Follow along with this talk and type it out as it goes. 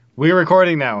We're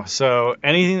recording now, so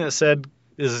anything that said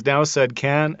is now said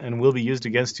can and will be used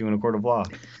against you in a court of law.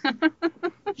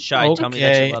 Shai, tell me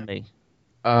that you love me.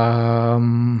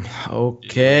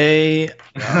 Okay.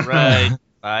 All right.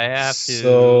 I have to.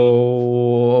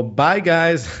 So, bye,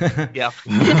 guys. Yeah.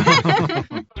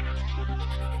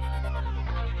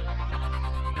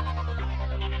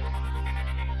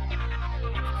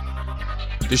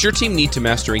 Does your team need to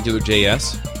master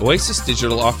AngularJS? Oasis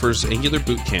Digital offers Angular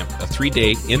Bootcamp, a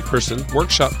 3-day in-person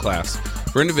workshop class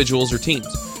for individuals or teams.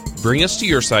 Bring us to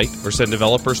your site or send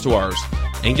developers to ours,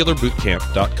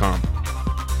 angularbootcamp.com.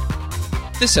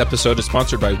 This episode is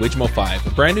sponsored by Wijmo 5,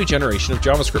 a brand new generation of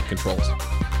JavaScript controls.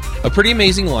 A pretty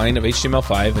amazing line of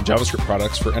HTML5 and JavaScript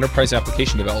products for enterprise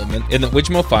application development in that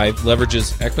Wijmo 5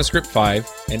 leverages ECMAScript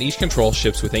 5 and each control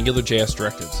ships with AngularJS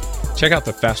directives. Check out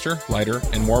the faster, lighter,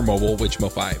 and more mobile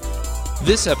Wijmo 5.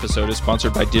 This episode is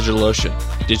sponsored by DigitalOcean.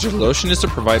 DigitalOcean is the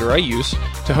provider I use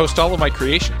to host all of my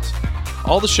creations.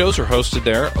 All the shows are hosted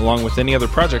there, along with any other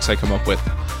projects I come up with.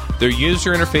 Their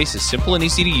user interface is simple and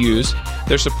easy to use,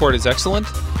 their support is excellent,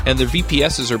 and their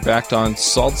VPSs are backed on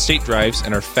solid-state drives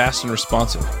and are fast and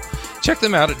responsive. Check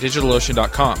them out at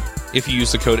DigitalOcean.com. If you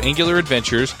use the code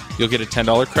AngularAdventures, you'll get a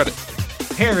 $10 credit.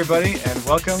 Hey everybody, and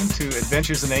welcome to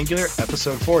Adventures in Angular,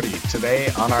 episode 40. Today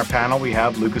on our panel we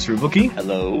have Lucas Rublicky.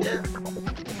 Hello.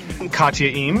 Katya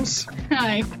Eames.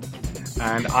 Hi.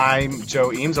 And I'm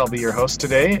Joe Eames. I'll be your host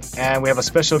today. And we have a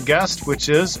special guest, which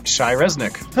is Shai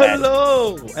Reznik.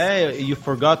 Hello. Hey, you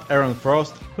forgot Aaron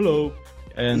Frost. Hello.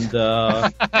 And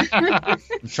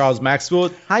Charles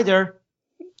Maxwood. Hi there.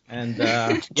 And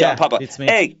John Papa. It's me.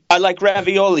 Hey, I like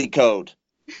ravioli code.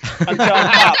 I'm John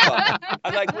Papa. I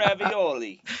like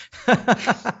ravioli.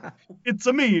 It's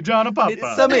a me, John Papa.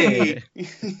 It's a me.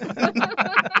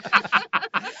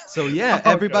 So yeah,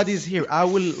 everybody's here. I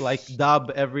will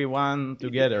dub everyone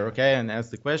together, okay, and ask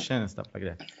the question and stuff like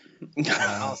that.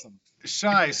 Awesome.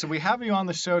 Shai, so we have you on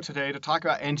the show today to talk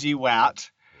about ng-wat.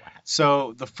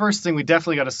 So the first thing we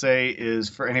definitely got to say is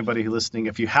for anybody who's listening,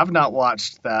 if you have not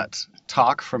watched that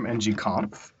talk from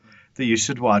ng-conf, that you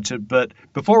should watch it. But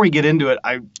before we get into it,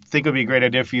 I think it would be a great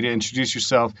idea for you to introduce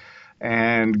yourself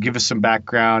and give us some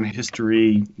background,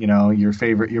 history,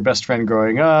 your best friend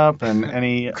growing up, and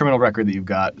any criminal record that you've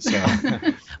got. So.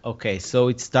 Okay, so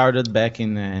it started back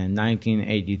in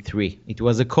 1983. It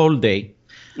was a cold day.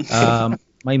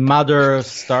 My mother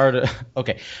started...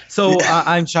 Okay, so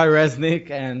I'm Shai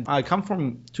Reznik, and I come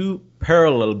from two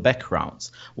parallel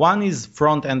backgrounds. One is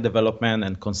front-end development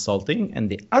and consulting,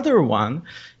 and the other one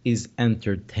is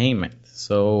entertainment.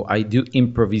 So I do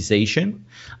improvisation.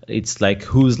 It's like,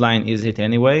 whose line is it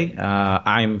anyway?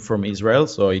 I'm from Israel,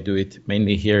 so I do it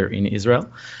mainly here in Israel.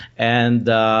 And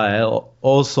I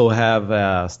also have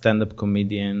a stand-up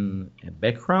comedian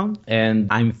background. And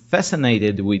I'm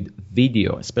fascinated with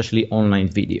video, especially online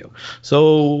video.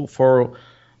 So for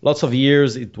lots of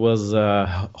years, it was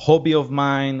a hobby of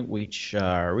mine, which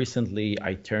recently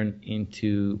I turned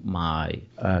into my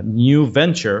new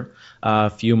venture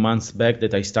a few months back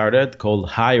that I started called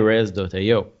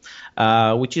highres.io,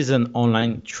 which is an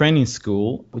online training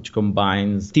school which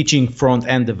combines teaching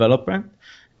front-end development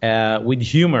with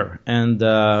humor, and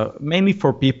mainly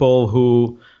for people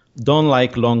who don't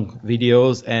like long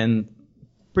videos and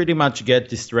pretty much get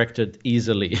distracted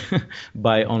easily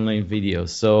by online videos.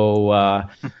 So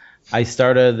I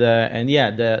started,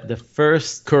 the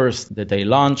first course that I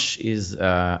launched is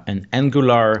an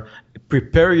Angular,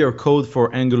 prepare your code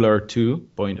for Angular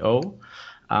 2.0,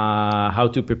 how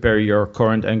to prepare your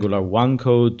current Angular 1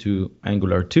 code to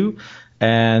Angular 2.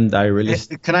 And I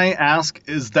released... Can I ask,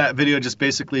 is that video just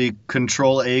basically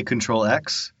Control-A,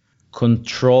 Control-X?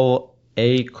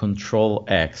 Control-A,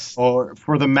 Control-X. Or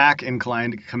for the Mac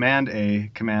inclined,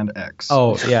 Command-A, Command-X.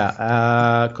 Oh,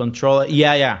 yeah. Control...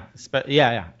 Yeah,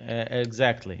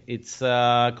 exactly. It's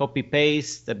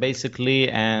copy-paste, basically,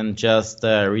 and just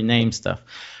rename stuff.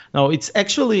 No, it's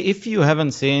actually, if you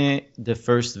haven't seen the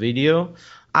first video,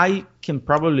 I can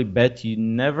probably bet you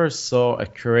never saw a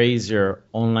crazier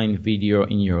online video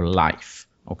in your life,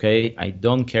 okay? I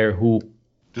don't care who.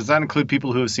 Does that include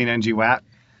people who have seen ng-wat?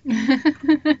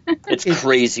 It's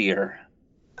crazier.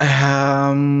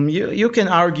 You can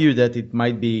argue that it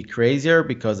might be crazier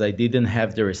because I didn't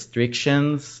have the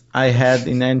restrictions I had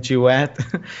in ng-wat.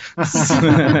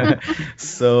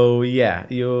 So yeah,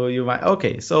 you might.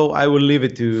 Okay, so I will leave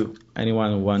it to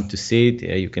anyone who wants to see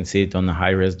it. You can see it on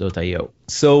highres.io.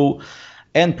 So,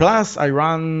 and plus I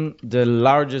run the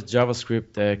largest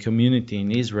JavaScript community in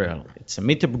Israel. It's a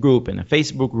meetup group and a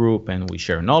Facebook group, and we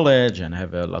share knowledge and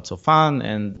have lots of fun.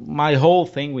 And my whole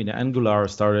thing with Angular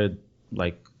started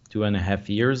like 2.5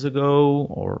 years ago,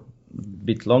 or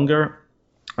bit longer.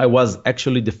 I was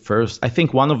actually I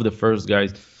think one of the first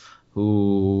guys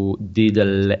who did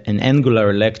an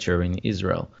Angular lecture in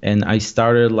Israel. And I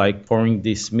started like forming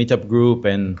this meetup group,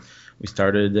 and we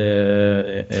started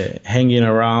hanging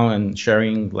around and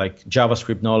sharing like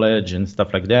JavaScript knowledge and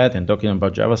stuff like that, and talking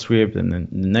about JavaScript and then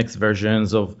the next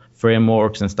versions of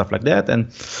frameworks and stuff like that.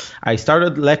 And I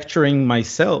started lecturing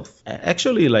myself,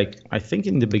 actually, like I think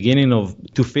in the beginning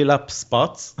to fill up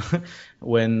spots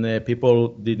when people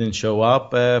didn't show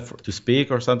up to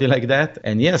speak or something like that.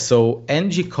 And yeah, so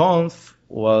ng-conf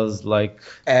was like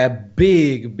a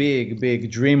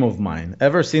big dream of mine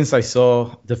ever since I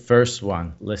saw the first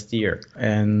one last year.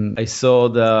 And I saw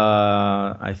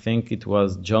I think it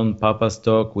was John Papa's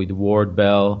talk with Ward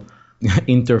Bell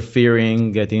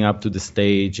interfering, getting up to the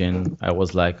stage, and I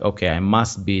was like, okay, I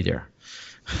must be there.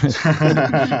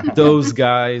 Those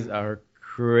guys are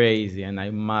crazy, and I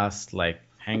must like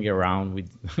hang around with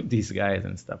these guys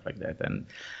and stuff like that. And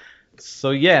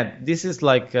so yeah, this is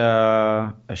like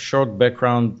a short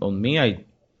background on me. I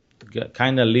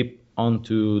kind of leap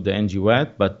onto the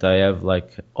ng-wat, but I have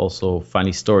like also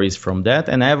funny stories from that,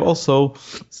 and I have also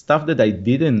stuff that I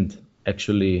didn't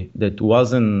actually, that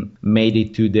wasn't made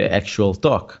it to the actual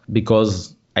talk,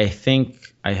 because I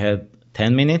think I had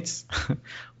 10 minutes,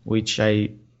 which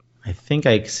I think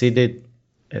I exceeded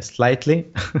slightly.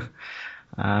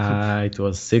 It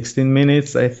was 16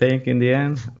 minutes, I think, in the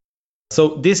end. So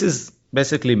this is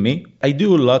basically me. I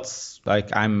do lots,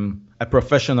 like I'm a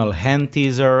professional hand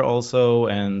teaser also,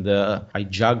 and I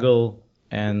juggle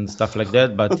and stuff like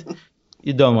that, but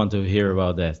you don't want to hear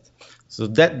about that. So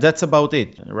that's about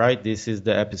it, right? This is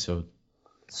the episode.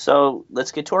 So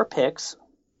let's get to our picks.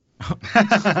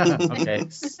 Okay,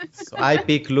 so I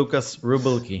pick Lucas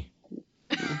Rubelke.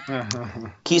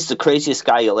 He's the craziest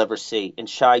guy you'll ever see, and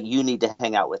Shai, you need to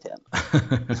hang out with him.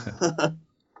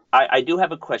 I do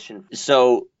have a question.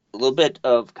 So a little bit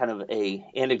of kind of a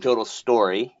anecdotal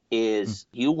story is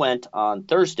you went on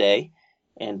Thursday,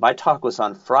 and my talk was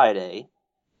on Friday.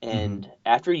 And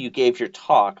after you gave your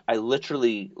talk, I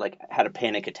literally like had a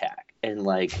panic attack, and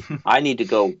like I need to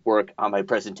go work on my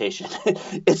presentation.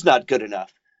 It's not good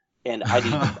enough, and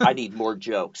I need more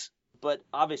jokes. But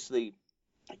obviously,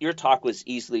 your talk was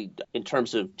easily, in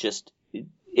terms of just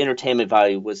entertainment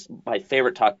value, was my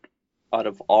favorite talk out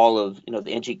of all of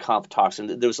the ng-conf talks.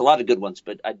 And there was a lot of good ones,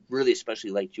 but I really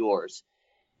especially liked yours,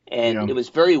 and it was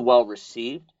very well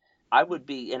received. I would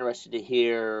be interested to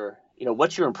hear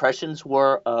what your impressions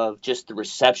were of just the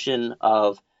reception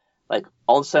of, like,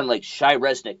 all of a sudden, like, Shai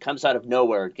Reznik comes out of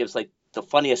nowhere and gives, like, the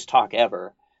funniest talk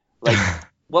ever. Like,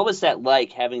 what was that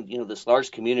like, having, this large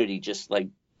community just, like,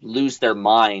 lose their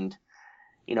mind,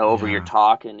 over your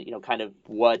talk, and,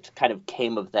 what kind of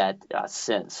came of that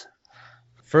since?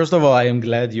 First of all, I am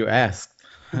glad you asked.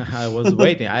 I was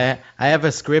waiting. I have a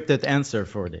scripted answer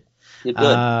for it. You're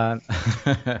good.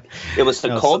 It was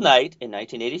the cold night in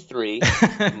 1983.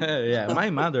 Yeah, my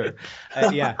mother.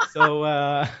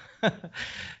 So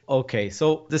okay.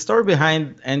 So the story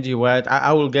behind ng-wat,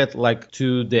 I will get like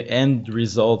to the end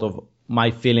result of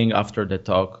my feeling after the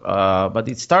talk. But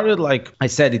it started, like I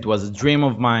said, it was a dream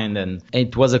of mine, and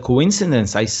it was a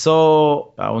coincidence. I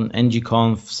saw on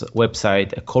ng-conf's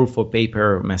website a call for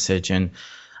paper message, and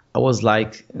I was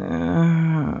like,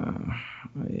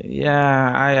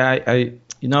 I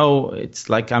it's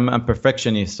like I'm a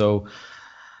perfectionist, so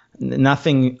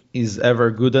nothing is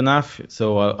ever good enough.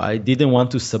 So I didn't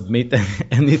want to submit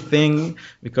anything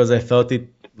because I thought it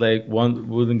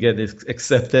wouldn't get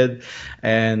accepted,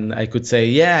 and I could say,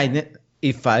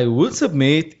 if I would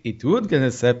submit, it would get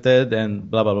accepted,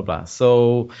 and blah, blah, blah, blah.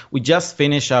 So we just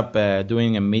finished up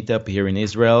doing a meetup here in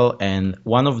Israel, and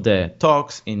one of the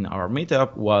talks in our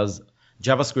meetup was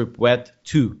JavaScript Wet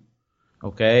 2,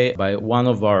 okay, by one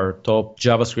of our top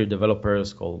JavaScript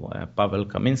developers called Pavel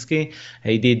Kaminsky.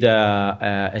 He did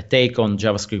a take on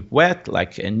JavaScript Wet,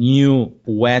 like a new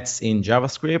wets in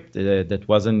JavaScript that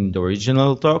wasn't in the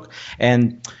original talk.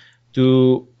 And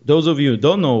to those of you who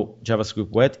don't know JavaScript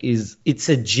Wet, it's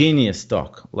a genius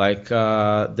talk. Like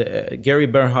Gary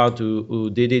Bernhardt,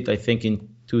 who did it, I think, in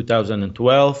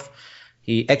 2012,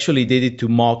 he actually did it to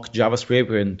mock JavaScript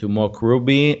and to mock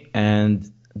Ruby,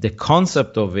 and the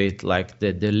concept of it, like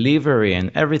the delivery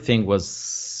and everything, was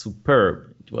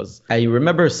superb. I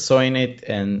remember seeing it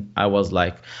and I was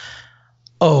like,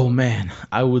 oh man,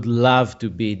 I would love to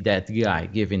be that guy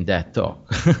giving that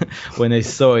talk when I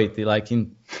saw it, like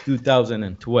in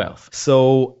 2012.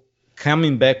 So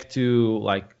coming back to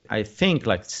I think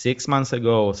 6 months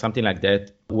ago or something like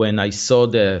that, when I saw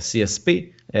the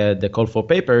CSP the call for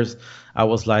papers, I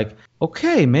was like,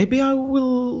 okay, maybe I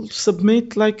will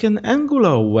submit like an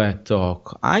Angular web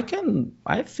talk. I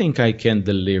think I can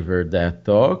deliver that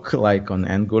talk like on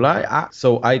Angular.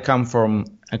 So I come from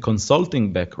a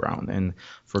consulting background, and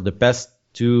for the past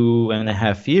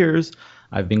 2.5 years,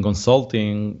 I've been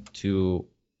consulting to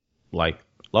like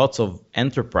lots of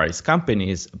enterprise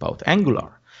companies about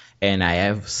Angular. And I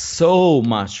have so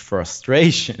much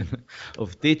frustration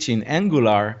of teaching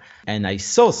Angular, and I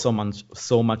saw so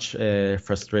much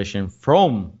frustration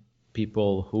from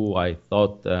people who I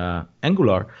thought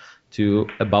Angular to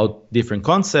about different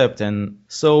concepts. And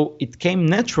so it came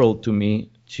natural to me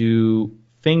to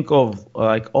think of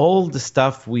like all the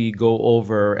stuff we go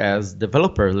over as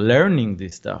developer, learning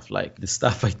this stuff, like the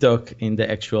stuff I talk in the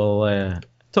actual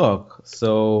talk.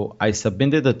 So I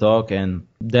submitted the talk, and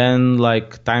then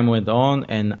like time went on,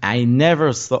 and I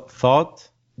never thought,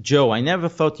 Joe, I never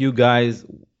thought you guys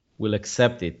will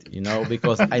accept it,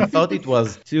 because I thought it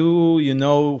was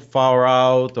too, far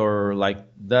out or like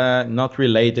not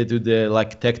related to the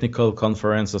like technical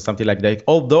conference or something like that.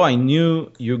 Although I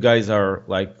knew you guys are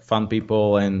like fun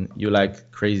people and you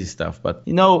like crazy stuff, but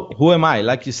who am I?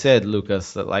 Like you said,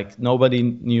 Lucas, like nobody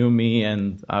knew me,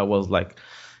 and I was like,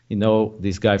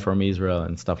 this guy from Israel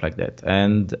and stuff like that.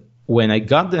 And when I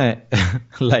got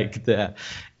the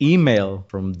email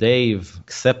from Dave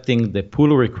accepting the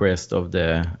pull request of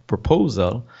the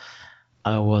proposal,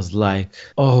 I was like,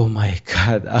 oh my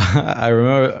God. I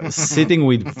remember sitting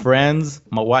with friends,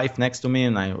 my wife next to me,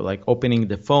 and I like opening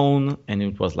the phone, and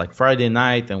it was like Friday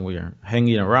night, and we were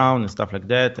hanging around and stuff like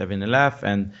that, having a laugh.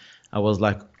 And I was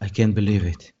like, I can't believe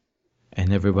it.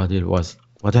 And everybody was,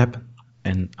 what happened?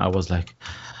 And I was like,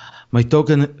 my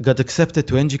token got accepted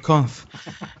to ng-conf.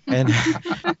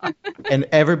 And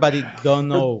everybody don't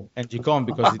know ng-conf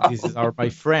because these are my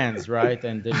friends, right?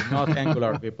 And they're not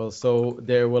Angular people. So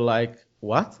they were like,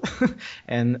 what?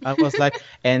 And I was like,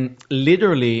 and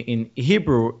literally in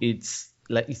Hebrew, it's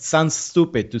like, it sounds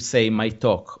stupid to say my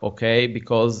talk, okay?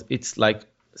 Because it's like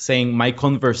saying my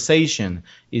conversation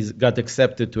got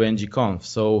accepted to ng-conf.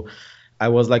 So I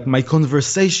was like, my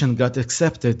conversation got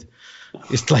accepted.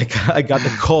 It's like I got a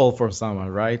call from someone,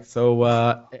 right?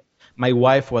 So my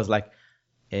wife was like,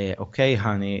 okay,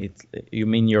 honey, you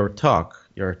mean your talk?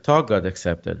 Your talk got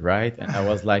accepted, right? And I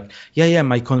was like, yeah,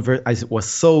 I was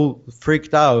so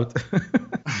freaked out.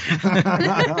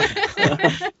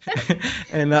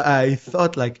 And I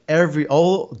thought like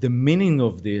all the meaning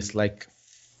of this like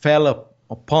fell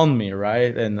upon me,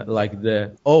 right? And like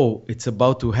it's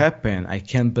about to happen. I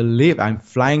can't believe I'm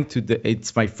flying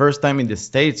it's my first time in the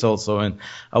States also. And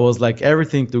I was like,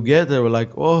 everything together, we're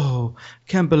like, oh,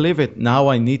 can't believe it. Now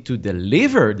I need to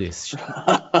deliver this.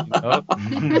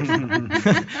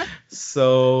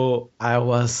 So I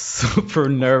was super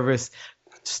nervous,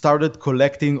 started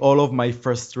collecting all of my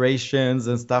frustrations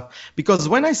and stuff. Because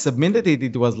when I submitted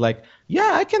it was like,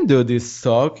 yeah, I can do this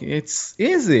talk. It's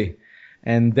easy.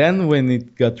 And then when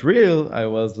it got real, I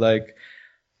was like,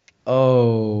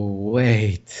 oh,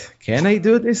 wait, can I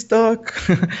do this talk?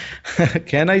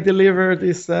 Can I deliver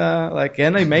this?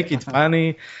 Can I make it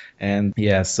funny? And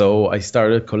yeah, so I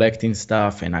started collecting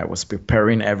stuff, and I was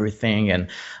preparing everything. And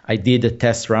I did a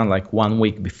test run like 1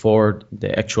 week before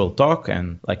the actual talk,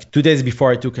 and like 2 days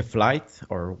before I took a flight,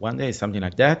 or 1 day, something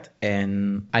like that.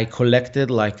 And I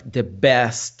collected like the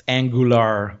best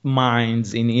Angular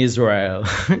minds in Israel.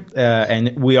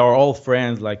 And we are all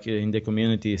friends like in the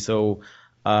community. So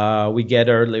we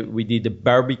gathered, we did a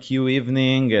barbecue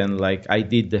evening, and like I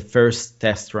did the first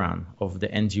test run of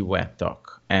the ng-wat talk.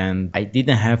 And I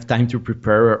didn't have time to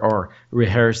prepare or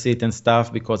rehearse it and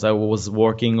stuff because I was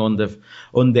working on the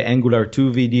Angular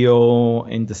 2 video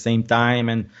in the same time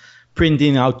and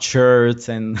printing out shirts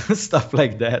and stuff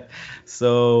like that.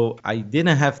 So I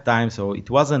didn't have time, so it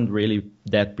wasn't really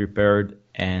that prepared.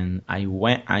 And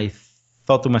I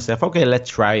thought to myself, okay, let's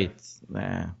try it.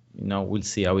 We'll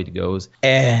see how it goes.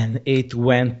 And it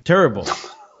went terrible.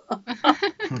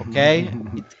 Okay?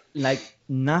 Like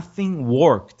nothing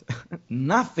worked.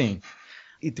 Nothing.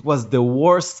 It was the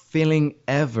worst feeling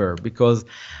ever because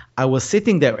I was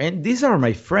sitting there, and these are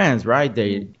my friends, right?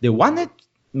 They wanted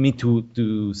me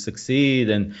to succeed,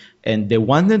 and they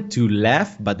wanted to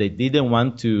laugh, but they didn't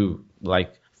want to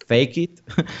like fake it.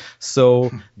 So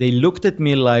they looked at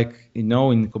me like,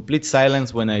 in complete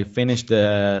silence when I finished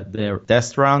their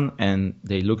test run, and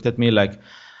they looked at me like,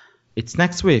 it's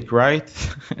next week, right?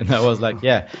 And I was like,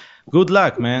 yeah. Good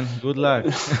luck, man. Good luck.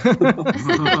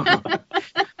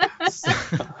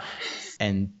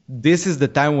 And this is the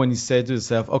time when you say to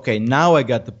yourself, okay, now I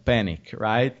got the panic,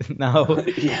 right? Now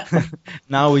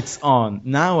it's on.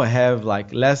 Now I have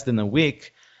like less than a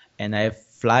week and I have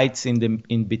flights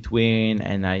in between,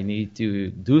 and I need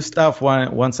to do stuff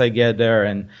once I get there.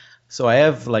 And so I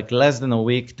have like less than a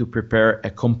week to prepare a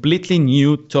completely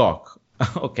new talk.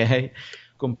 Okay,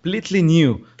 completely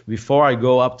new before I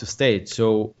go up to stage.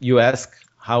 So you ask,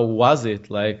 how was it?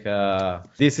 Like,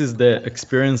 this is the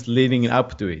experience leading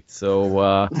up to it.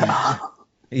 So,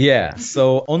 yeah.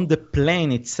 So on the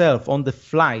plane itself, on the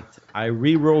flight, I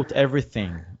rewrote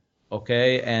everything.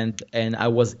 Okay. And I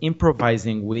was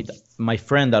improvising with my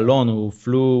friend Alon, who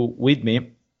flew with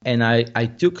me. And I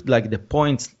took like the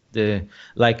points,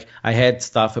 like I had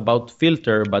stuff about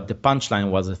filter, but the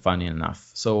punchline wasn't funny enough.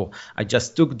 So I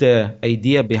just took the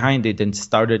idea behind it and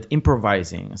started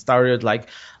improvising. Started like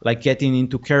getting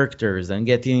into characters and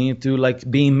getting into like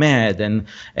being mad and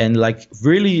like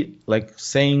really like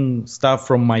saying stuff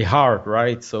from my heart,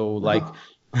 right? So like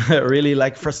really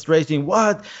like frustrating.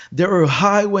 What? They were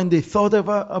high when they thought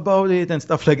about it and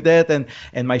stuff like that. And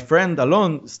my friend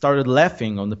Alon started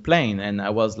laughing on the plane, and I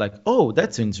was like, oh,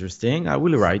 that's interesting. I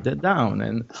will write that down.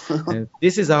 And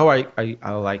this is how I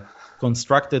like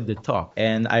constructed the talk.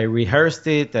 And I rehearsed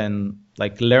it and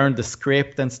like learned the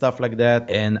script and stuff like that.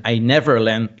 And I never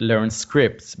learned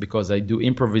scripts because I do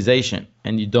improvisation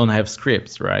and you don't have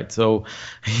scripts, right? So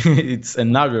it's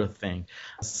another thing.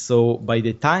 So by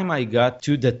the time I got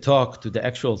to the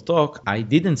actual talk, I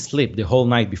didn't sleep the whole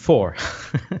night before.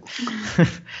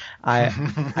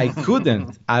 I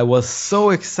couldn't. I was so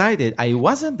excited. I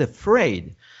wasn't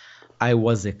afraid. I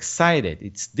was excited.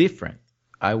 It's different.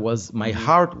 My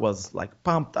heart was like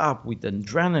pumped up with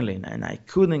adrenaline, and I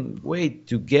couldn't wait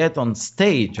to get on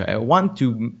stage. I want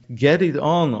to get it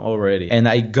on already. And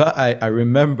I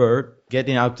remember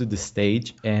getting out to the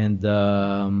stage, and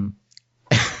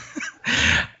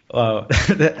well,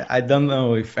 I don't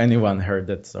know if anyone heard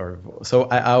that story. So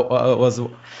I was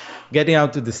getting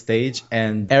out to the stage,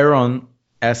 and Aaron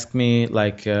asked me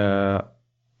like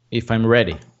if I'm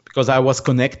ready, because I was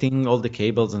connecting all the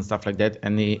cables and stuff like that.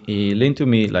 And he leaned to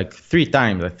me like 3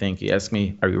 times, I think. He asked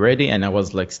me, are you ready? And I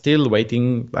was like still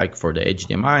waiting like for the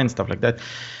HDMI and stuff like that.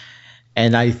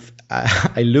 And I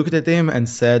looked at him and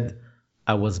said,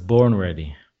 I was born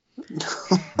ready.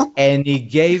 And he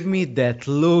gave me that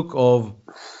look of,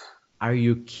 are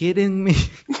you kidding me?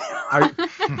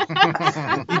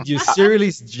 Did you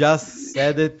seriously just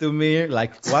said it to me?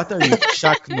 Like, what are you,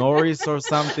 Chuck Norris or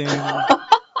something?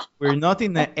 We're not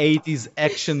in an 80s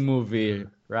action movie,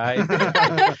 right?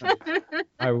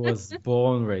 I was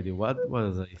born ready. What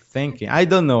was I thinking? I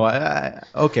don't know.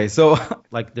 Okay, so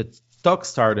like the talk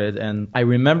started, and I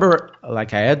remember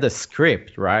like I had the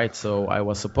script, right? So I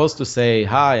was supposed to say,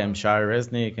 hi, I'm Shai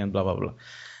Reznik and blah, blah, blah.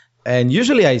 And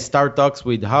usually I start talks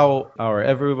with how are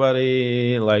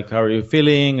everybody, like how are you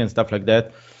feeling and stuff like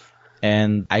that.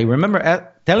 And I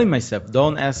remember telling myself,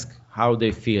 don't ask how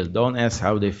they feel. Don't ask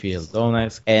how they feel. Don't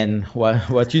ask. And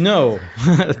what you know,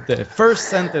 the first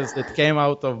sentence that came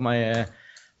out of my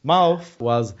mouth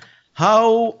was,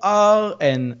 how are,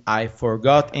 and I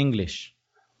forgot English.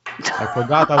 I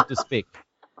forgot how to speak.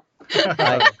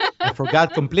 Like, I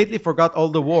completely forgot all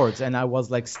the words. And I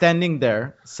was like standing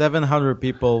there, 700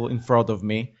 people in front of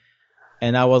me.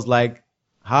 And I was like,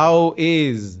 how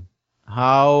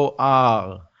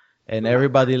are, and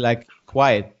everybody like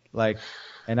quiet, like,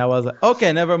 and I was like,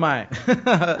 okay, never mind.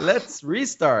 Let's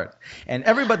restart. And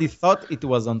everybody thought it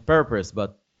was on purpose,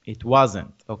 but it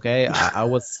wasn't. Okay. I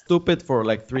was stupid for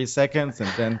like 3 seconds, and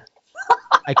then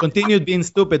I continued being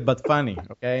stupid, but funny.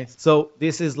 Okay. So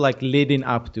this is like leading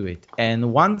up to it.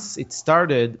 And once it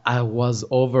started, I was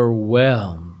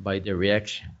overwhelmed by the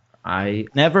reaction. I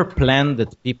never planned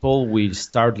that people will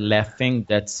start laughing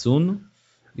that soon,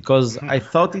 because I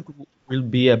thought it will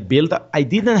be a build up. I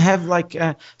didn't have like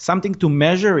something to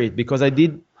measure it, because I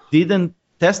didn't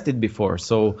test it before.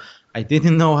 So I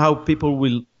didn't know how people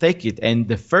will take it. And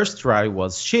the first try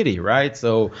was shitty, right?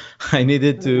 So I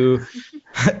didn't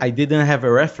have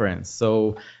a reference.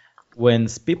 So when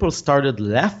people started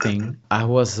laughing, I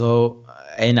was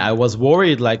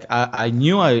worried. Like I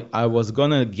knew I was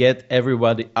gonna get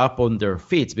everybody up on their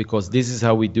feet, because this is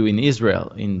how we do in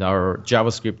Israel, in our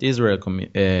JavaScript Israel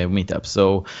meetup.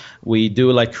 So we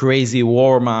do like crazy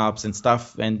warm-ups and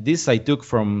stuff. And this I took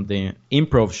from the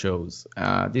improv shows.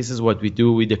 This is what we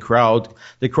do with the crowd.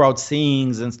 The crowd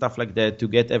sings and stuff like that to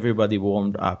get everybody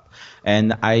warmed up.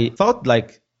 And I thought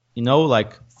like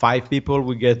 5 people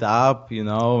would get up,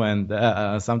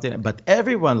 and something. But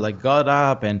everyone like got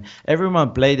up, and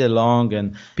everyone played along,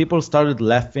 and people started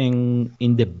laughing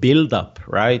in the build-up,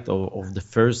 right, of the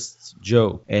first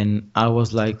joke. And I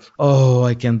was like, oh,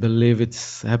 I can't believe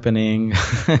it's happening.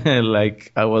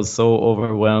 Like I was so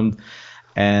overwhelmed.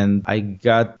 And I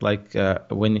got like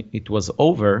when it was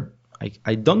over,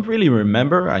 I don't really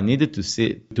remember. I needed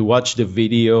to watch the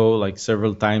video like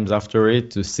several times after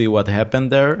it to see what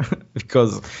happened there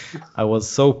because I was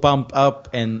so pumped up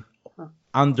and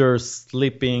under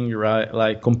sleeping, right?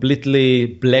 Like completely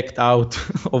blacked out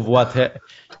of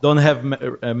don't have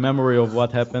a memory of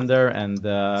what happened there. And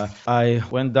I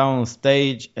went down on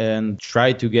stage and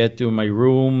tried to get to my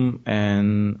room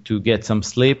and to get some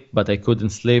sleep, but I couldn't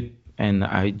sleep. And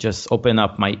I just opened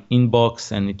up my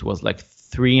inbox and it was like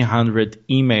 300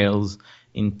 emails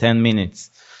in 10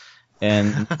 minutes.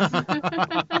 And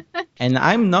and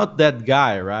I'm not that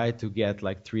guy, right, to get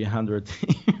like 300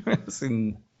 emails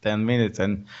in 10 minutes.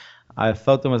 And I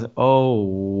thought to myself, oh,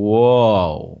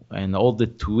 whoa. And all the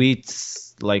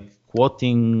tweets, like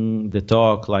quoting the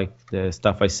talk, like the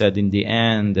stuff I said in the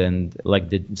end and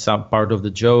like some part of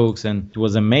the jokes. And it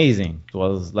was amazing. It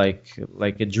was like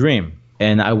a dream.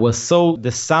 And I was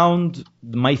the sound,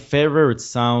 my favorite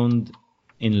sound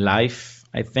in life,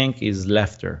 I think, is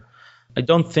laughter. I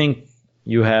don't think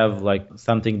you have like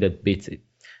something that beats it.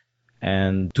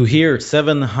 And to hear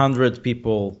 700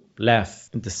 people laugh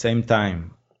at the same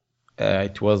time,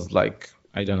 it was like,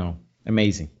 I don't know,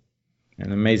 amazing.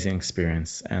 An amazing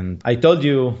experience. And I told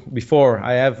you before,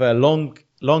 I have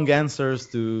long answers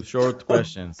to short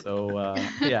questions. So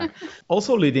yeah.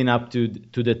 Also leading up to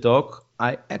the talk,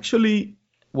 I actually,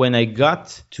 when I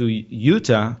got to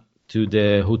Utah, to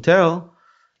the hotel,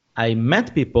 I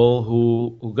met people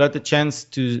who got the chance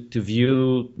to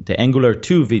view the Angular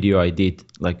 2 video I did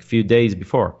like a few days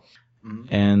before.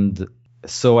 Mm-hmm. And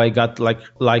so I got like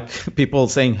people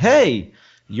saying, hey,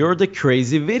 you're the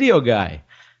crazy video guy.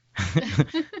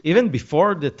 Even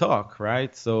before the talk,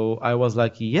 right? So I was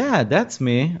like, yeah, that's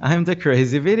me. I'm the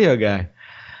crazy video guy.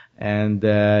 And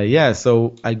yeah,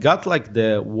 so I got like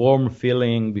the warm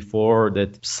feeling before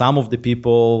that some of the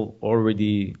people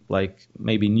already like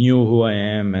maybe knew who I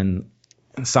am, and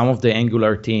some of the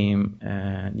Angular team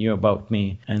knew about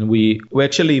me. And we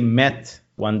actually met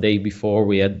one day before.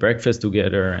 We had breakfast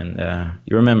together, and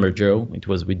you remember, Joe, it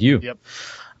was with you. Yep.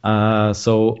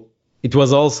 So it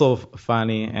was also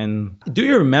funny. And do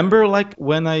you remember like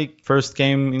when I first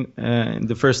came in,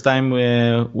 the first time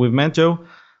we met, Joe?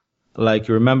 Like,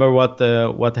 you remember what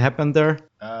happened there?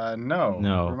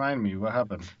 No. Remind me, what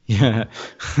happened? Yeah,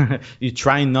 you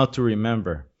try not to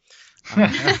remember.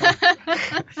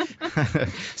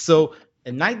 So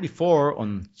a night before,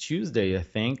 on Tuesday, I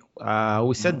think,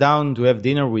 we sat down to have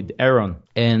dinner with Aaron,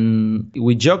 and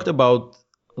we joked about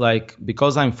like,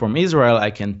 because I'm from Israel,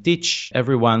 I can teach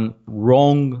everyone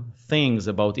wrong things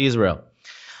about Israel.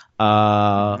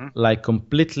 Like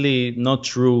completely not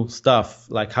true stuff,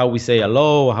 like how we say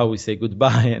hello, how we say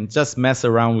goodbye, and just mess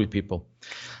around with people.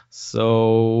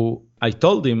 So I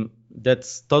told him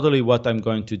that's totally what I'm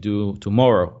going to do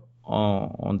tomorrow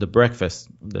on the breakfast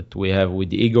that we have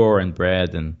with Igor and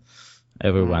Brad and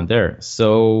everyone there.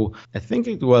 So I think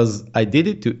I did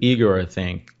it to Igor, I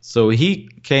think. So he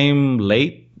came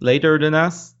later than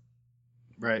us.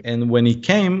 Right. And when he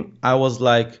came, I was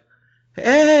like,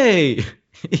 hey,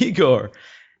 Igor.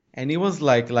 And he was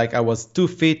like I was 2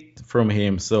 feet from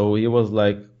him. So he was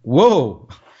like, whoa.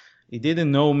 He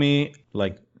didn't know me,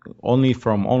 like only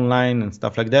from online and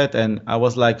stuff like that. And I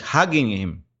was like hugging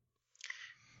him.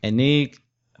 And he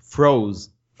froze.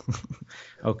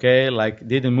 Okay, like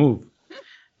didn't move.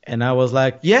 And I was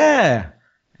like, yeah.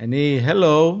 And he,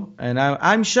 hello. And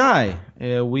I'm Shai.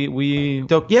 We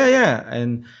talk, yeah.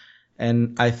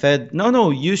 And I said, no,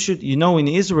 you should, in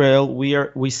Israel,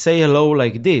 we say hello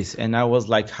like this. And I was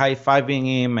like high-fiving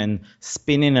him and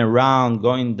spinning around,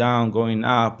 going down, going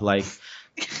up, like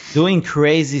doing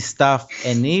crazy stuff.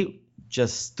 And he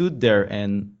just stood there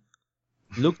and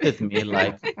looked at me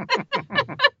like,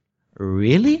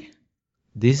 really?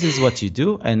 This is what you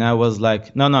do? And I was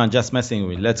like, no, I'm just messing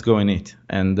with you. Let's go and eat.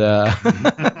 And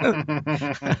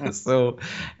so,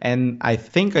 and I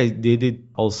think I did it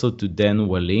also to Dan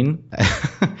Walin.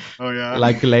 Oh, yeah.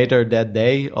 Like later that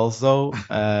day also.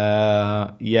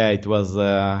 Yeah, it was.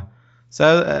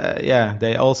 Yeah,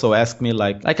 they also asked me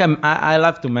like I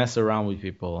love to mess around with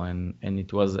people, and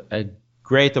it was a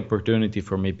great opportunity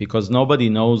for me because nobody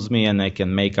knows me and I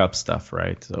can make up stuff,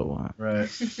 right? So right,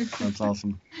 that's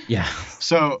awesome. Yeah.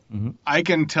 So I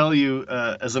can tell you,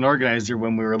 as an organizer,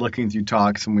 when we were looking through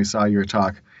talks and we saw your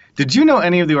talk, did you know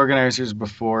any of the organizers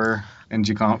before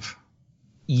ng-conf?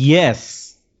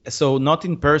 Yes. So not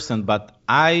in person, but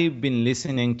I've been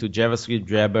listening to JavaScript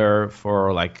Jabber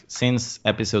for since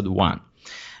episode 1.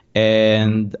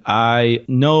 And I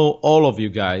know all of you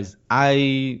guys.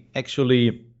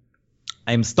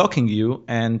 I'm stalking you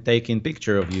and taking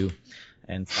picture of you.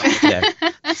 and stuff like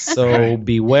that. So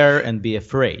beware and be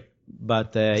afraid.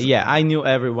 But yeah, I knew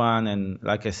everyone, and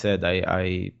like I said,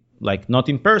 I like not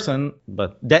in person,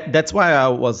 but that's why I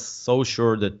was so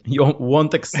sure that you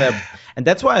won't accept, and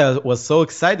that's why I was so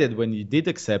excited when you did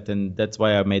accept, and that's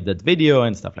why I made that video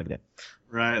and stuff like that.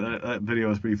 Right, that video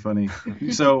was pretty funny.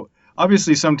 So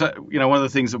obviously, sometimes one of the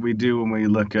things that we do when we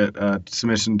look at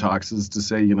submission talks is to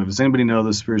say, does anybody know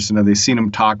this person? Have they seen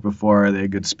them talk before? Are they a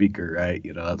good speaker? Right?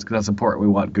 That's important. We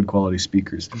want good quality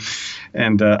speakers.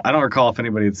 And I don't recall if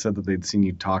anybody had said that they'd seen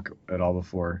you talk at all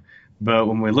before. But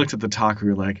when we looked at the talk, we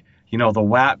were like, the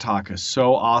ng-wat talk is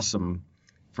so awesome.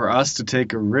 For us to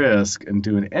take a risk and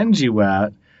do an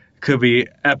ng-wat could be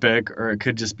epic, or it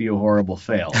could just be a horrible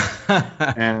fail.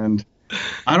 And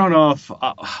I don't know if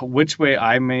which way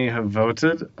I may have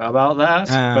voted about that,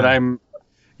 but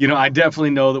I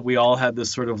definitely know that we all had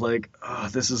this sort of like, oh,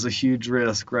 this is a huge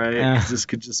risk, right? 'Cause this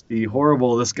could just be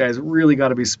horrible. This guy's really got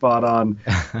to be spot on.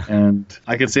 And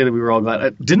I could say that we were all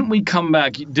glad. Didn't we come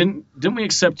back? Didn't we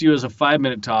accept you as a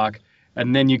 5-minute talk,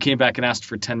 and then you came back and asked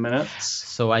for 10 minutes?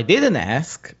 So I didn't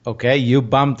ask. Okay, you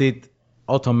bumped it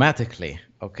automatically.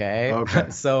 Okay.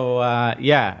 So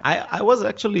yeah, I was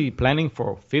actually planning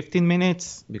for 15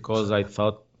 minutes because I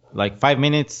thought like 5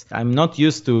 minutes. I'm not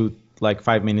used to like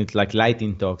 5 minutes like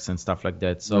lighting talks and stuff like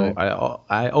that. So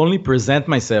I only present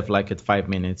myself like at 5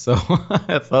 minutes. So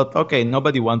I thought, okay,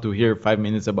 nobody want to hear 5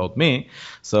 minutes about me.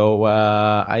 So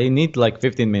I need like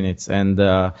 15 minutes. And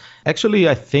actually,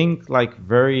 I think like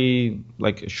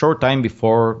a short time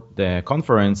before the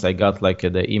conference, I got like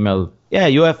the email, yeah,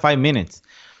 you have 5 minutes.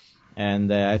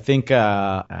 And I think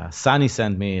Sunny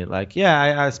sent me like,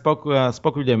 yeah, I spoke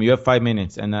with them. You have 5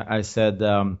 minutes. And I said,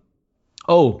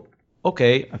 oh,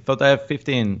 okay. I thought I have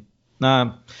 15.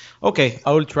 Okay,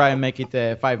 I will try and make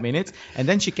it 5 minutes. And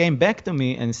then she came back to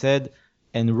me and said,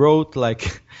 and wrote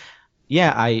like,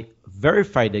 yeah, I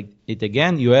verified it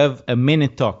again. You have a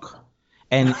minute talk.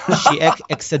 And she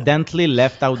accidentally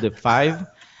left out the 5.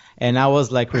 And I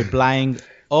was like replying,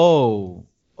 oh,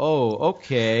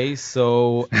 okay.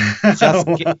 So just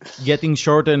getting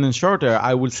shorter and shorter.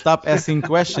 I will stop asking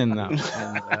questions now.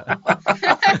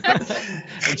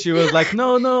 And she was like,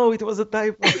 no, it was a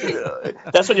typo.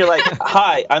 That's when you're like,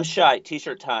 hi, I'm Shai.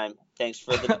 T-shirt time. Thanks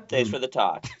for the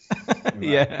talk.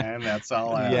 Yeah, and that's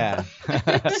all. Yeah.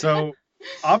 So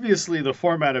obviously, the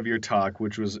format of your talk,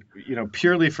 which was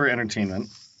purely for entertainment,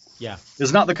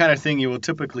 is not the kind of thing you will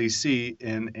typically see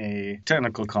in a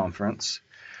technical conference.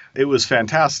 It was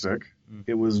fantastic.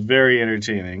 It was very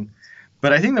entertaining.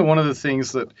 But I think that one of the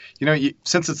things that,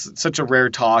 since it's such a rare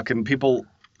talk and people,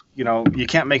 you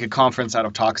can't make a conference out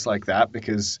of talks like that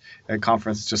because a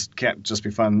conference just can't just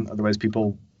be fun. Otherwise,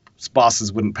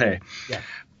 bosses wouldn't pay. Yeah.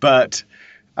 But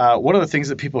one of the things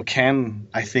that people can,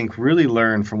 I think, really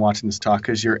learn from watching this talk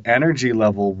is your energy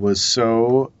level was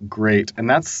so great. And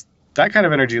that kind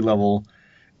of energy level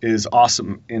is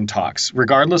awesome in talks,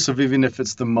 regardless of even if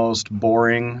it's the most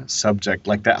boring subject.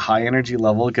 Like that high energy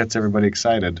level gets everybody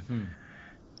excited.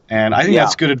 And I think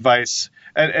that's good advice.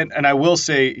 And I will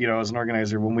say, as an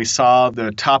organizer, when we saw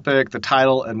the topic, the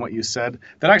title, and what you said,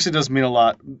 that actually does mean a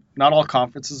lot. Not all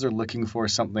conferences are looking for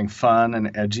something fun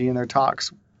and edgy in their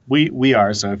talks. We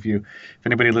are. So if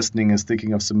anybody listening is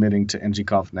thinking of submitting to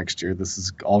NGConf next year, this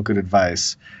is all good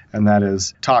advice. And that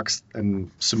is talks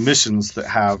and submissions that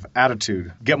have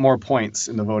attitude get more points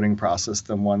in the voting process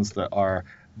than ones that are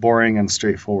boring and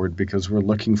straightforward, because we're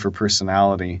looking for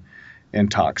personality in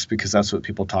talks, because that's what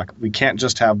people talk. We can't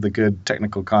just have the good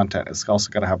technical content. It's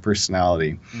also got to have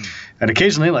personality. And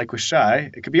occasionally, like with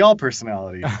Shai, it could be all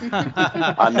personality.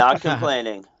 I'm not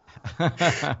complaining.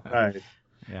 Right.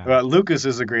 Yeah. Lucas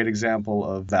is a great example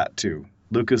of that too.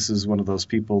 Lucas is one of those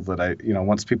people that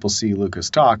once people see Lucas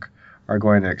talk, are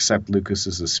going to accept Lucas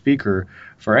as a speaker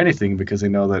for anything, because they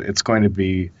know that it's going to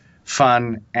be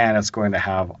fun and it's going to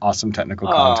have awesome technical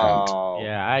content.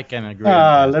 Yeah, I can agree.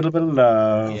 A little bit of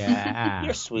love. Yeah,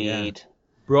 you're sweet. Yeah.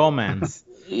 Bromance.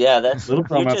 Yeah, that's little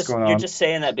bromance going on. You're just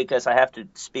saying that because I have to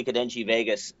speak at NG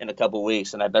Vegas in a couple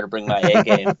weeks, and I better bring my A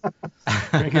game.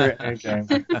 Bring your A game.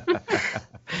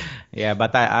 Yeah,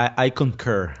 but I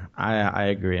concur. I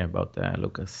agree about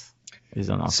Lucas. He's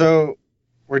an awesome. So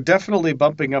we're definitely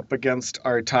bumping up against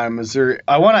our time.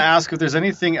 I want to ask if there's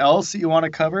anything else that you want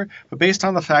to cover, but based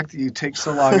on the fact that you take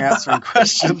so long answering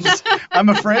questions, I'm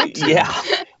afraid to. Yeah.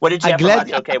 What did you have for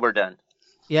lunch? Okay, we're done.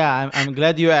 Yeah, I'm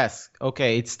glad you asked.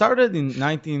 Okay, it started in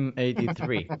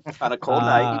 1983. On a cold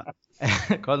night.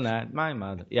 Cold night, my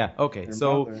mother. Yeah, okay. Your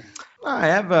so mother. I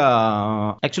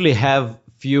have actually have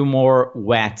few more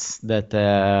whats that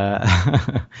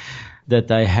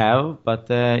that I have, but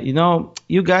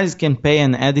you guys can pay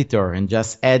an editor and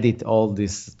just edit all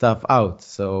this stuff out.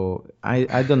 So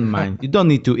I don't mind. You don't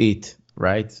need to eat,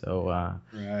 right? So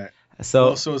Right.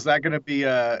 so So is that going to be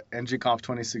ng-conf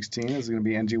 2016? Is it going to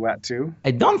be ng-wat too?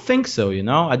 I don't think so.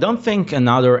 I don't think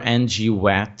another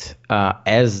ng-wat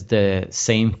as the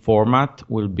same format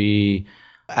will be.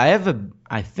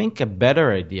 I think a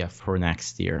better idea for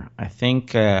next year. I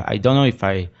think I don't know if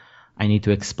I need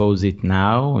to expose it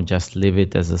now or just leave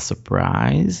it as a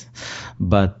surprise.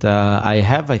 But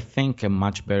I think a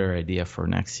much better idea for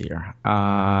next year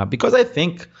because I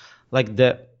think like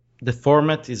the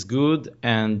format is good,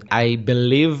 and I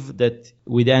believe that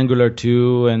with Angular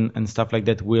 2 and stuff like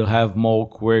that, we'll have more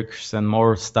quirks and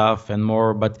more stuff and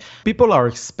more, but people are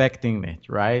expecting it,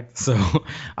 right? So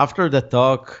after the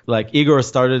talk, like Igor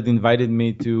started inviting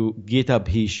me to GitHub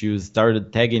issues,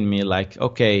 started tagging me like,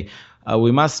 okay,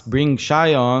 we must bring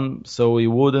Shai on so we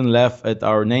wouldn't laugh at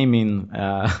our naming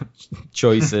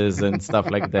choices and stuff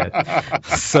like that.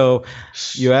 So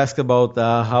you ask about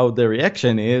how the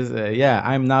reaction is.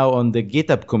 I'm now on the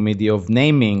GitHub committee of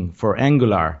naming for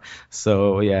Angular.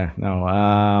 So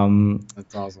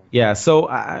That's awesome. Yeah, so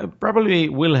I probably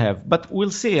will have, but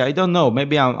we'll see. I don't know.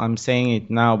 Maybe I'm saying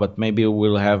it now, but maybe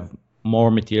we'll have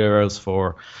more materials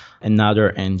for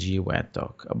another ng-wat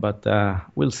talk. But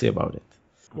we'll see about it.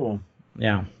 Cool.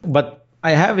 Yeah, but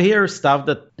I have here stuff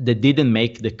that they didn't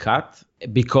make the cut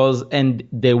and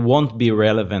they won't be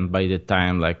relevant by the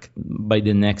time, like by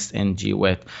the next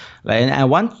ng-wat. And I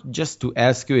want just to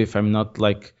ask you if I'm not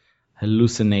like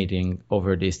hallucinating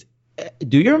over this.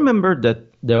 Do you remember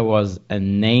that there was a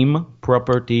name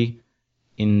property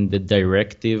in the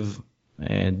directive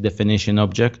definition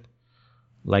object?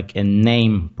 Like a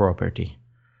name property.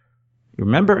 You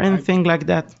remember anything like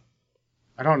that?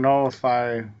 I don't know if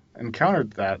I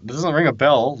encountered that. It doesn't ring a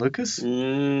bell, Lucas?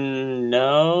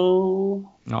 No.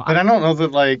 But I don't know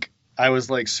that like I was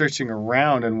like searching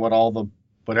around and what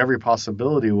every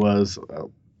possibility was.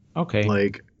 Okay.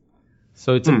 Like,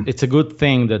 so it's a good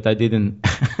thing that I didn't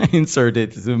insert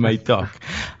it into my talk.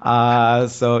 I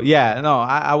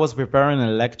was preparing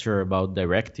a lecture about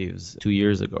directives 2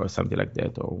 years ago or something like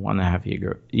that, or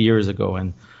 1.5 years ago,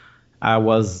 and I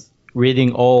was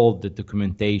reading all the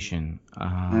documentation,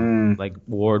 like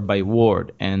word by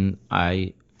word, and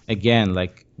I again I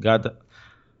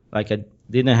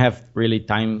didn't have really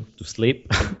time to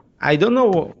sleep. I don't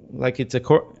know, like it's a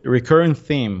recurrent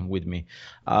theme with me.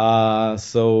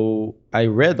 So I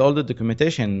read all the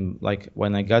documentation. Like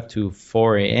when I got to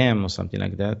 4 a.m. or something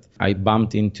like that, I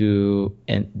bumped into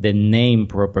the name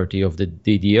property of the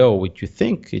DDO, which you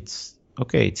think it's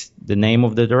the name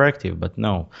of the directive, but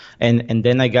no. And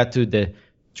then I got to the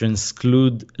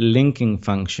transclude linking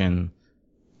function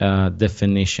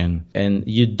definition. And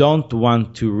you don't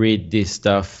want to read this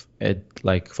stuff at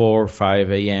like 4 or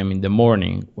 5 a.m. in the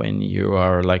morning when you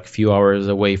are like few hours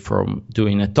away from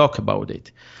doing a talk about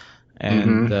it.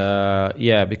 And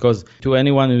because to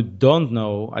anyone who don't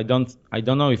know, I don't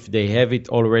know if they have it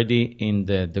already in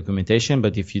the documentation,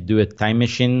 but if you do a time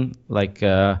machine, like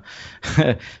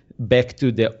back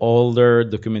to the older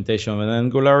documentation of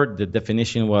Angular, the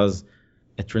definition was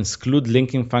a transclude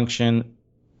linking function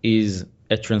is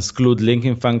a transclude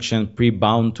linking function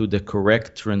pre-bound to the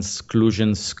correct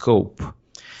transclusion scope.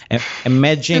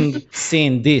 Imagine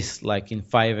seeing this like in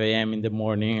 5 a.m. in the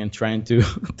morning and trying to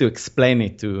explain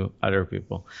it to other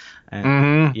people.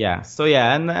 And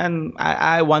and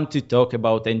I want to talk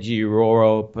about ng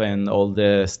Europe and all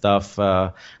the stuff.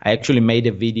 I actually made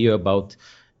a video about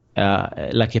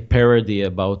like a parody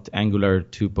about Angular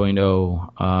 2.0.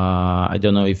 I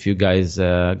don't know if you guys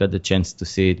got the chance to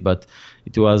see it, but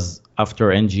it was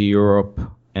after ng Europe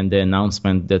and the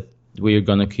announcement that we're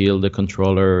going to kill the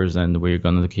controllers and we're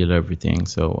going to kill everything.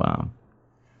 So,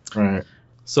 right.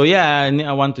 So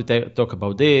I want to talk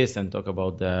about this and talk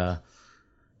about the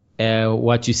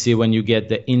what you see when you get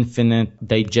the infinite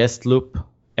digest loop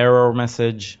error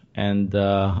message and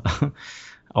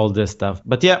all this stuff.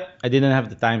 But I didn't have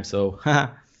the time, so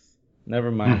never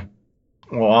mind.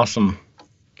 Well, awesome.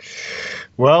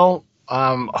 Well,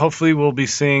 hopefully we'll be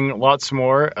seeing lots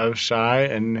more of Shai,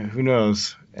 and who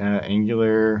knows,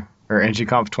 Angular or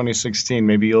ng-conf 2016.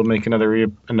 Maybe you'll make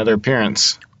another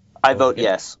appearance. I vote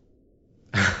yes.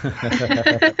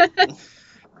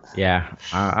 Yeah,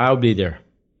 I'll be there.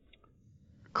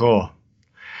 Cool.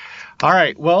 All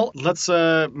right. Well, let's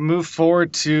move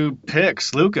forward to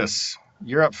picks. Lucas,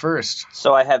 you're up first.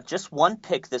 So I have just one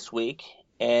pick this week,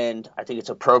 and I think it's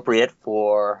appropriate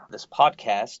for this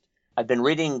podcast. I've been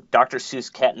reading Dr.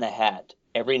 Seuss' Cat in the Hat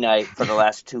every night for the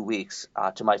last 2 weeks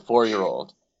to my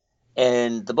 4-year-old.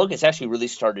 And the book has actually really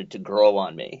started to grow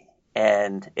on me.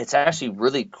 And it's actually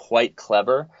really quite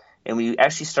clever. And we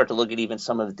actually start to look at even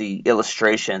some of the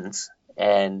illustrations.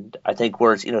 And I think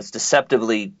where it's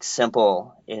deceptively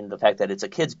simple in the fact that it's a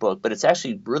kid's book, but it's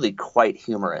actually really quite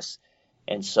humorous.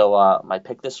 And so my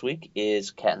pick this week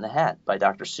is Cat in the Hat by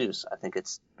Dr. Seuss. I think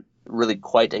it's really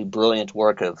quite a brilliant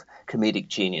work of comedic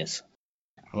genius.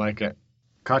 I like it.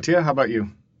 Katya, how about you?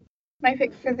 My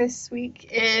pick for this week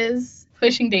is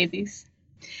Pushing Daisies.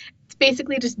 It's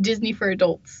basically just Disney for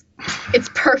adults. It's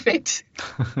perfect.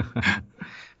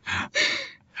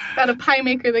 About a pie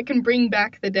maker that can bring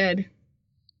back the dead.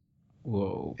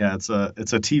 Whoa. Yeah, it's a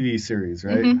TV series,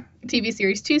 right? Mm-hmm. TV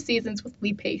series, 2 seasons with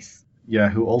Lee Pace. Yeah,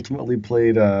 who ultimately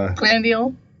played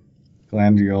Glandiel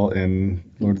in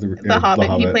Lord of the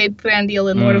Hobbit. He played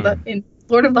Glandiel in Lord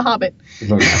of the Hobbit. In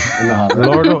the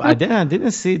Hobbit. I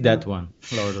didn't see that one.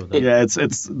 Lord of the Yeah,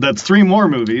 that's 3 more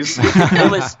movies. It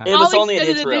was only in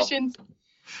extended Israel. editions.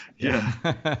 Yeah.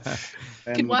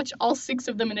 You could watch all 6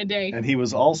 of them in a day. And he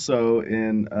was also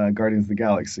in Guardians of the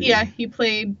Galaxy. Yeah, he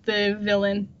played the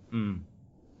villain.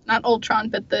 Not Ultron,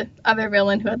 but the other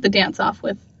villain who had the dance-off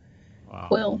with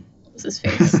Quill. What was his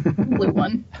face? Blue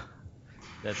one.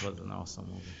 That was an awesome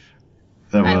movie.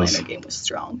 Highlander game was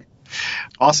strong.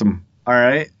 Awesome. All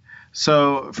right.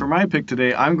 So for my pick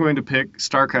today, I'm going to pick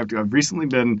StarCraft 2. I've recently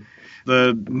been...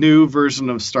 The new version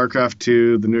of StarCraft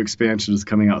 2, the new expansion is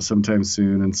coming out sometime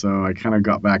soon, and so I kind of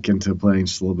got back into playing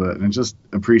just a little bit, and I just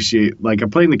appreciate,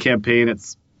 I'm playing the campaign,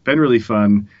 it's been really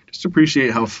fun, just appreciate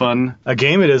how fun a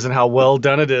game it is and how well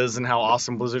done it is and how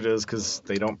awesome Blizzard is, because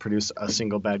they don't produce a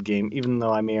single bad game, even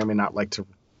though I may or may not like to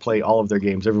play all of their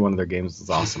games. Every one of their games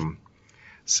is awesome.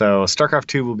 So StarCraft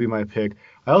 2 will be my pick.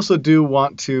 I also do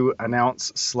want to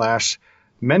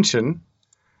announce/mention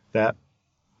that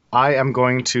I am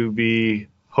going to be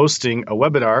hosting a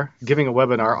webinar, giving a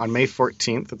webinar on May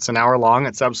 14th. It's an hour long.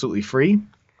 It's absolutely free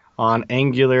on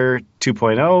Angular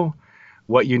 2.0,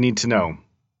 what you need to know.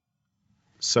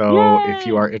 So if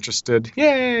you are interested,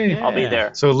 yay! I'll be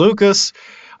there. So Lucas,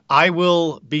 I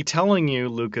will be telling you,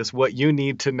 Lucas, what you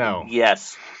need to know.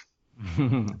 Yes.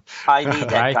 I need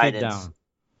that Write it guidance down.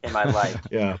 in my life.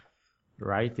 Yeah.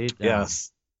 Write it down.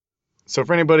 Yes. So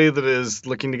for anybody that is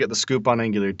looking to get the scoop on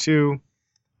Angular 2,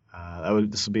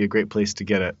 this will be a great place to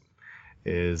get it.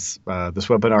 Is this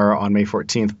webinar on May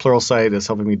 14th? Pluralsight is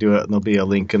helping me do it, and there'll be a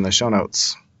link in the show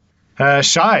notes.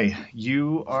 Shai,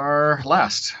 you are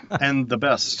last and the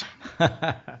best.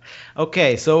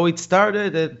 Okay, so it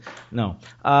started On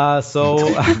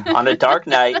a dark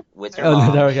night with your mom.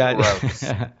 on a dark night. Gross.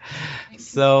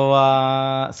 So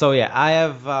yeah, I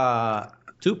have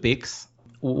 2 picks.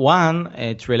 One,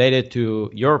 it's related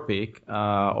to your pick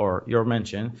or your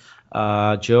mention,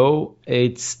 Joe.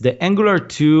 It's the Angular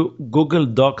 2 Google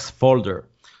Docs folder.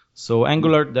 So the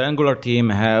Angular team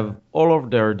have all of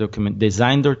their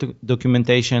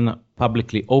documentation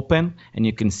publicly open, and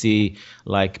you can see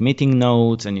meeting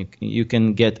notes, and you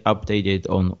can get updated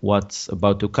on what's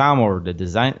about to come or the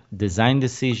design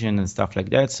decision and stuff like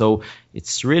that. So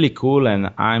it's really cool, and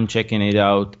I'm checking it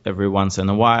out every once in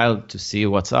a while to see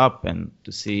what's up and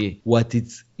to see what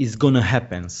is gonna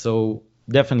happen. So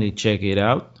definitely check it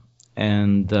out.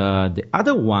 And the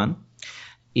other one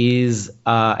is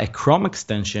a Chrome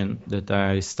extension that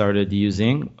I started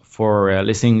using for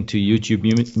listening to YouTube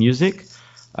music.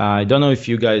 I don't know if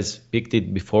you guys picked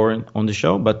it before on the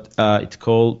show, but it's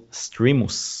called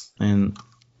Streamus, and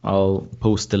I'll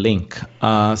post the link.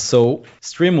 So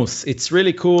Streamus, it's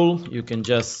really cool. You can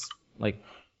just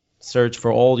search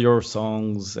for all your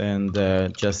songs and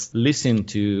just listen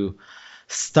to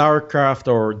StarCraft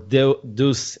or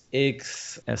Deus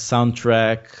Ex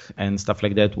soundtrack and stuff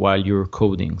like that while you're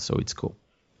coding. So it's cool.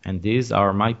 And these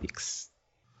are my picks.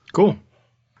 Cool.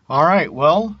 All right.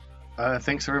 Well,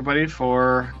 thanks everybody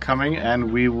for coming,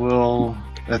 and we will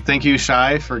thank you,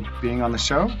 Shai, for being on the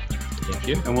show. Thank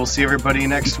you. And we'll see everybody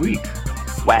next week.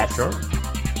 Whack. Sure.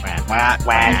 Whack.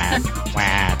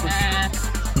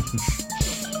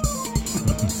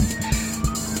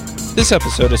 This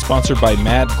episode is sponsored by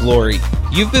Mad Glory.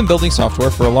 You've been building software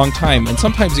for a long time, and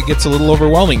sometimes it gets a little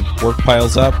overwhelming. Work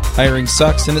piles up, hiring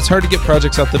sucks, and it's hard to get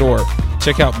projects out the door.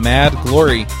 Check out Mad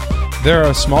Glory. They're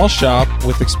a small shop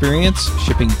with experience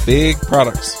shipping big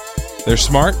products. They're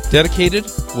smart, dedicated,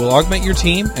 will augment your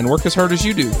team, and work as hard as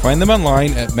you do. Find them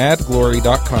online at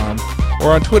madglory.com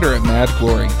or on Twitter at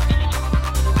madglory.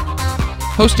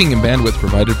 Hosting and bandwidth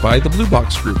provided by the Blue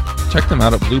Box Group. Check them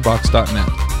out at bluebox.net.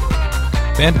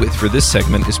 Bandwidth for this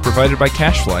segment is provided by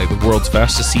CacheFly, the world's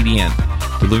fastest CDN.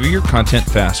 Deliver your content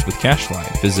fast with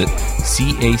CacheFly. Visit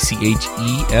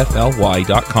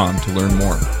CacheFly.com to learn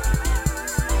more.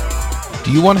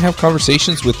 Do you want to have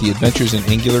conversations with the Adventures in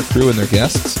Angular crew and their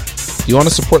guests? Do you want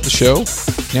to support the show?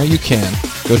 Now you can.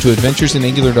 Go to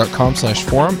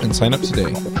adventuresinangular.com/forum and sign up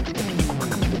today.